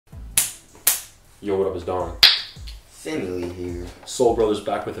Yo, what up, is Don? Seemingly here. Soul Brothers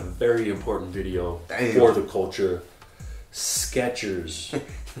back with a very important video for the culture. SKECHERS.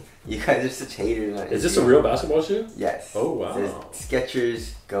 You guys are such haters. Is this a real basketball shoe? Yes. Oh wow. It says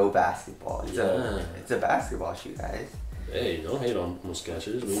SKECHERS Go Basketball. It's a basketball shoe, guys. Hey, don't hate on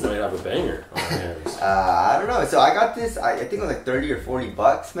SKECHERS. We might have a banger on our hands. I don't know. So I got this. I think it was like 30 or 40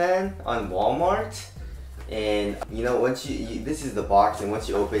 bucks, man, on Walmart. And you know, once you this is the box, and once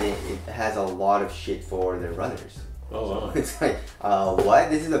you open it, it has a lot of shit for their runners. Oh wow. It's like, what?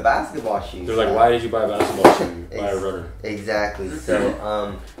 This is a basketball shoe. They're like, why did you buy a basketball shoe? Buy a runner. Exactly.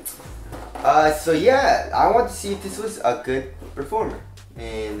 So, so yeah, I want to see if this was a good performer.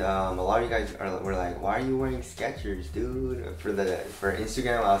 And a lot of you guys were like, why are you wearing SKECHERS, dude? For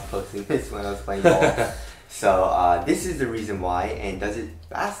Instagram, I was posting this when I was playing ball. So this is the reason why. And does it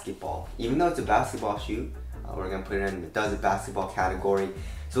basketball? Even though it's a basketball shoe, we're gonna put it in the does it basketball category.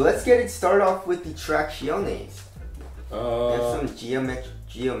 So let's get it started off with the tracciones. We have some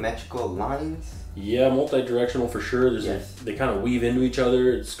geometrical lines. Yeah, multi-directional for sure. Yes. They kind of weave into each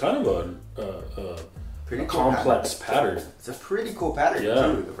other. It's kind of a pretty cool complex pattern. It's a pretty cool pattern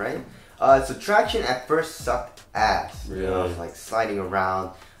too, right? So traction at first sucked ass. Really? You know, I was like sliding around.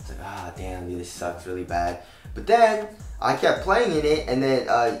 I was like, ah, damn, dude, this sucks really bad. But then I kept playing in it, and then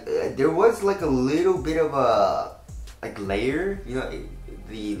there was like a little bit of a layer. You know,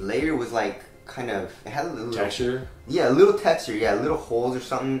 the layer was like kind of, it had a little texture. Yeah, a little texture. Yeah, little holes or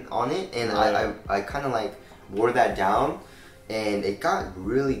something on it, and I kind of like wore that down, and it got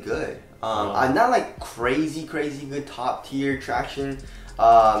really good. I'm not like crazy good top tier traction.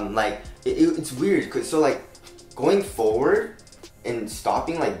 Like it's weird because so like going forward and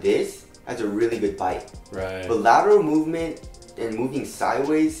stopping like this has a really good bite. Right. But lateral movement and moving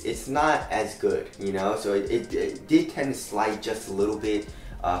sideways, it's not as good, you know. So it did tend to slide just a little bit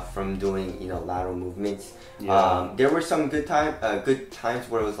from doing, you know, lateral movements. Yeah. There were some good times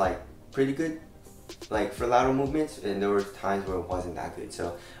where it was like pretty good, like for lateral movements, and there were times where it wasn't that good.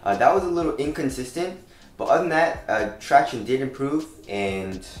 So that was a little inconsistent. But other than that, traction did improve,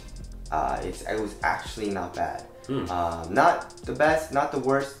 and it was actually not bad. Not the best, not the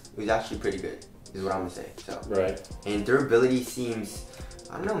worst. It was actually pretty good, is what I'm gonna say. So right. And durability seems,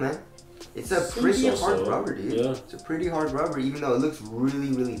 I don't know, man. It's a pretty hard rubber, dude. Yeah. It's a pretty hard rubber, even though it looks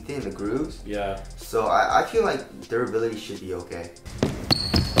really thin, the grooves. Yeah. So I feel like durability should be okay.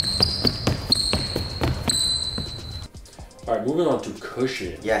 Alright, moving on to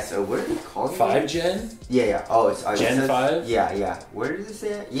cushion. Yeah, so what are they calling it? 5 gen? Yeah. Oh, it's Gen 5? Yeah. Where does it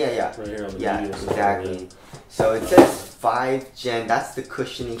say it? Yeah. Right here on the Yeah, video. exactly. So it says 5 gen. That's the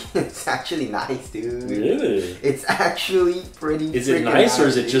cushioning. It's actually nice, dude. Really? It's actually pretty. Is it nice, or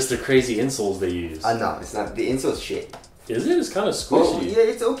is it just the crazy insoles they use? No, it's not. The insole's shit. Is it? It's kind of squishy. Well, yeah,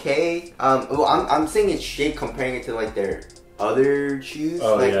 it's okay. Well, I'm saying it's shit comparing it to like their other shoes.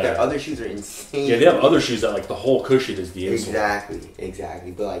 Oh, like yeah. their other shoes are insane. Yeah, they have other shoes that like the whole cushion is the insole. Exactly.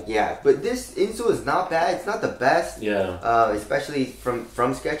 But like, yeah, but this insole is not bad. It's not the best. Yeah. Especially from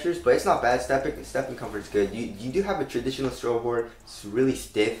SKECHERS, but it's not bad. Stepping comfort's good. You do have a traditional stroll board. It's really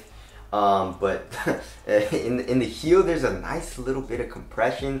stiff. But in the heel, there's a nice little bit of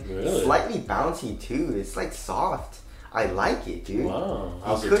compression. Really? Slightly bouncy too. It's like soft. I like it, dude. Wow.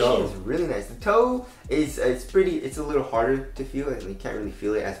 How's The the cushion toe? is really nice. The toe is it's a little harder to feel, and you can't really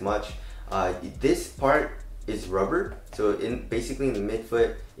feel it as much. This part is rubber, so basically in the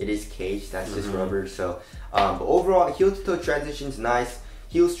midfoot it is caged. That's just rubber. So, but overall, heel to toe transition is nice.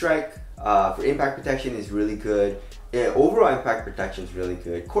 Heel strike for impact protection is really good. Overall impact protection is really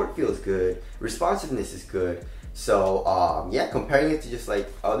good. Court feel is good. Responsiveness is good. So yeah, comparing it to just like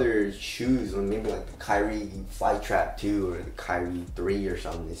other shoes, or maybe like the Kyrie Flytrap 2 or the Kyrie 3 or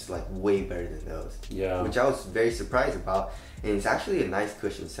something, it's like way better than those. Yeah. Which I was very surprised about, and it's actually a nice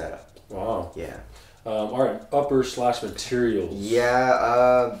cushion setup. Wow. Yeah. Alright, upper / materials.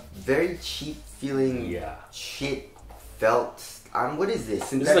 Yeah, very cheap feeling. Yeah. Shit felt. What is this?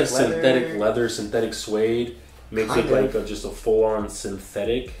 This is like synthetic leather, synthetic suede. Makes it like just a full-on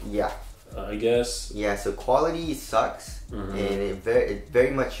synthetic. Yeah. I guess. Yeah, so quality sucks, and it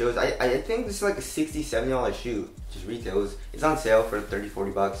very much shows. I think this is like a $60, $70 shoe, just retail. It's on sale for 30,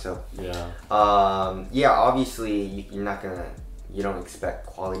 40 bucks. So yeah. Yeah, obviously you don't expect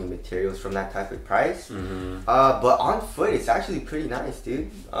quality materials from that type of price. But on foot, it's actually pretty nice, dude.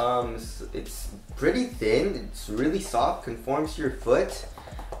 It's pretty thin. It's really soft, conforms to your foot,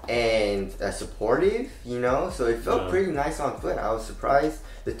 and supportive, you know. So it felt pretty nice on foot. I was surprised.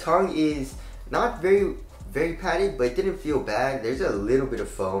 The tongue is not very padded, but it didn't feel bad. There's a little bit of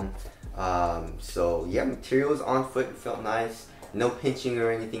foam. So yeah, materials on foot felt nice. no pinching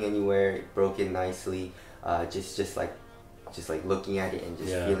or anything anywhere. It broke in nicely. Just like looking at it and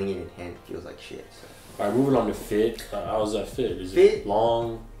just feeling it in hand feels like shit. So. Alright, moving on to fit. How's that fit? Is fit, it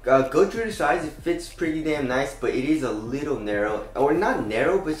long? Go through the size. It fits pretty damn nice, but it is a little narrow, or not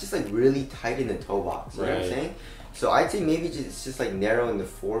narrow, but it's just like really tight in the toe box. You know what I'm saying? So I'd say maybe it's just like narrow in the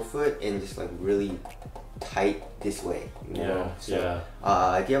forefoot and just like really tight this way. You know? So,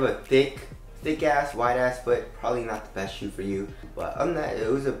 if you have a thick ass, wide ass foot, probably not the best shoe for you. But other than that, it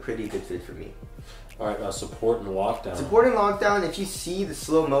was a pretty good fit for me. Alright, support and lockdown. Support and lockdown, if you see the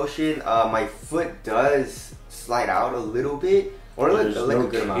slow motion, my foot does slide out a little bit. Or there's like no a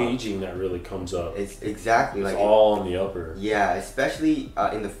good amount. caging that really comes up. It's exactly it's like all on the upper. Yeah, especially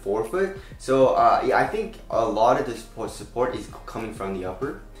in the forefoot. So yeah, I think a lot of the support is coming from the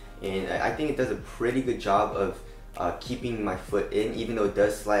upper, and I think it does a pretty good job of keeping my foot in, even though it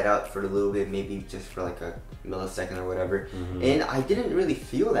does slide out for a little bit, maybe just for like a millisecond or whatever. And I didn't really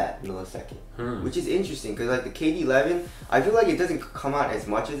feel that millisecond, which is interesting because like the KD11, I feel like it doesn't come out as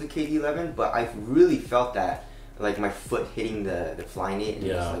much as the KD11, but I really felt that. Like my foot hitting the Flyknit and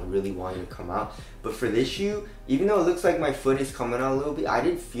just like really wanting to come out. But for this shoe, even though it looks like my foot is coming out a little bit, I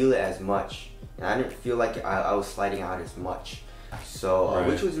didn't feel it as much. And I didn't feel like I was sliding out as much. So,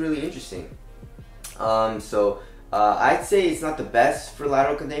 which was really interesting. I'd say it's not the best for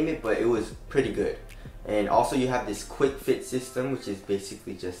lateral containment, but it was pretty good. And also you have this quick fit system, which is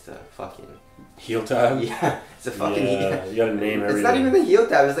basically just a fucking heel tab. Yeah, it's a fucking heel. You gotta name everything. It's not even a heel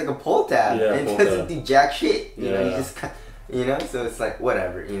tab, it's like a pull tab. Yeah, and it doesn't do jack shit. You know, you just so it's like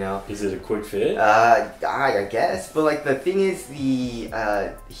whatever, you know. Is it a quick fit? I guess. But like the thing is, the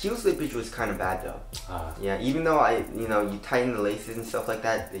heel slippage was kind of bad though. Yeah, even though you tighten the laces and stuff like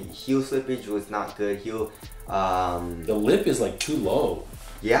that, the heel slippage was not good. The lip is like too low.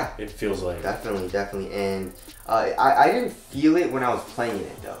 Yeah, it feels like definitely, and I didn't feel it when I was playing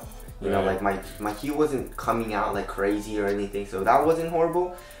it though. You know, like my heel wasn't coming out like crazy or anything, so that wasn't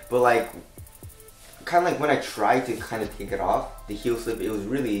horrible. But like, kind of like when I tried to kind of take it off, the heel slip, it was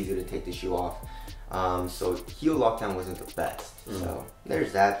really easy to take the shoe off. So heel lockdown wasn't the best. So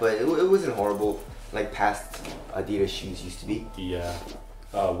there's that, but it wasn't horrible like past Adidas shoes used to be. Yeah.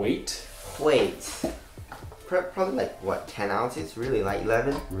 Weight. Probably like what, 10 ounces? Really light,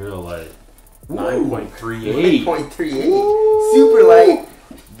 11? Real light. 9.38. 9.38. Super light.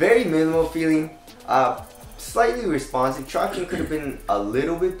 Very minimal feeling. Slightly responsive. Traction could have been a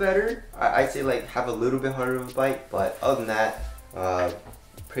little bit better. I'd say like have a little bit harder of a bite, but other than that,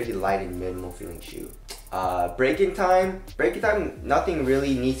 pretty light and minimal feeling shoe. Break-in time, nothing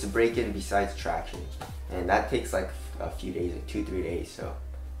really needs to break in besides traction, and that takes like a few days, like 2-3 days. So.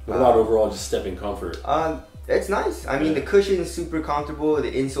 What about overall just stepping comfort? It's nice. I mean, the cushion is super comfortable.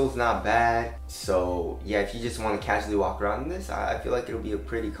 The insole's not bad. So yeah, if you just want to casually walk around in this, I feel like it'll be a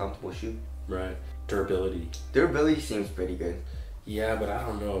pretty comfortable shoe. Right. Durability. Durability seems pretty good. Yeah, but I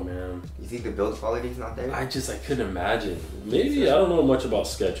don't know, man. You think the build quality is not there? I couldn't imagine. Maybe I don't know much about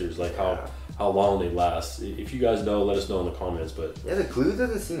SKECHERS, like how long they last. If you guys know, let us know in the comments. But yeah, the glue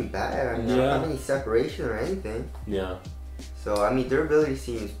doesn't seem bad. I mean, I don't have any separation or anything. Yeah. So I mean, durability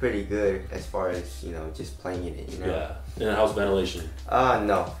seems pretty good as far as just playing in it. You know. Yeah. And how's ventilation?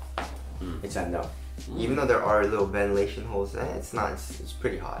 No. It's a no. Even though there are little ventilation holes, it's not. It's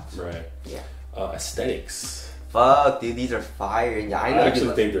pretty hot. So. Right. Yeah. Aesthetics. Fuck, dude, these are fire. Yeah, I know. I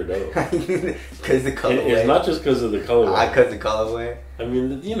actually think they're dope. Because the colorway. It's not just because of the colorway. Because the colorway. I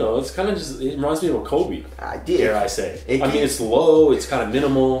mean, it's kind of just, it reminds me of a Kobe. Dare I say. I mean, it's low, it's kind of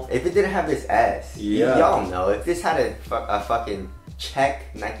minimal. If it didn't have this S, y'all know. If this had a fucking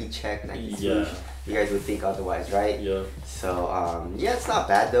Nike swoosh, you guys would think otherwise, right? Yeah. So, yeah, it's not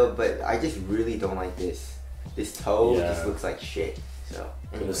bad though, but I just really don't like this. This toe just looks like shit. So,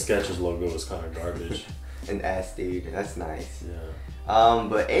 anyway. The SKECHERS logo is kind of garbage. An S, dude. That's nice. Yeah.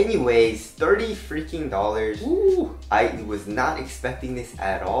 But anyways, $30 freaking. Ooh. I was not expecting this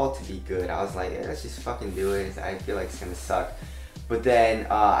at all to be good. I was like, let's just fucking do it. I feel like it's gonna suck. But then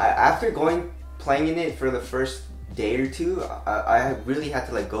after playing in it for the first day or two, I really had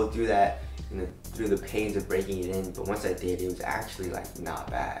to like go through that, through the pains of breaking it in. But once I did, it was actually like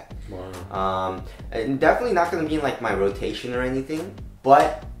not bad. Wow. And definitely not gonna be in like my rotation or anything,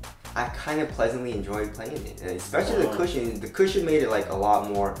 but I kind of pleasantly enjoyed playing it, and especially the cushion. The cushion made it like a lot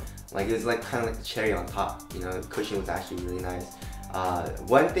more, like it was like kind of like the cherry on top. The cushion was actually really nice.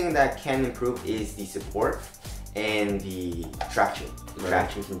 One thing that can improve is the support and the traction. The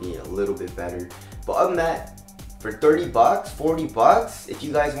traction can be a little bit better, but other than that, for $30, $40, if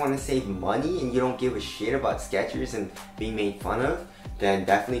you guys want to save money and you don't give a shit about SKECHERS and being made fun of, then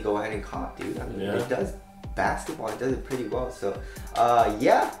definitely go ahead and cop, dude. I mean, it does basketball. It does it pretty well. So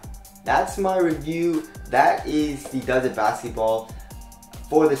yeah, that's my review. That is the Does It basketball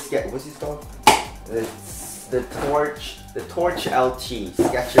for the what's this called? The Torch LT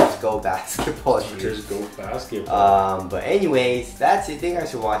SKECHERS Go basketball shoes. Go basketball. But anyways, that's it. Thank you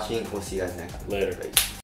guys for watching. We'll see you guys next time. Later.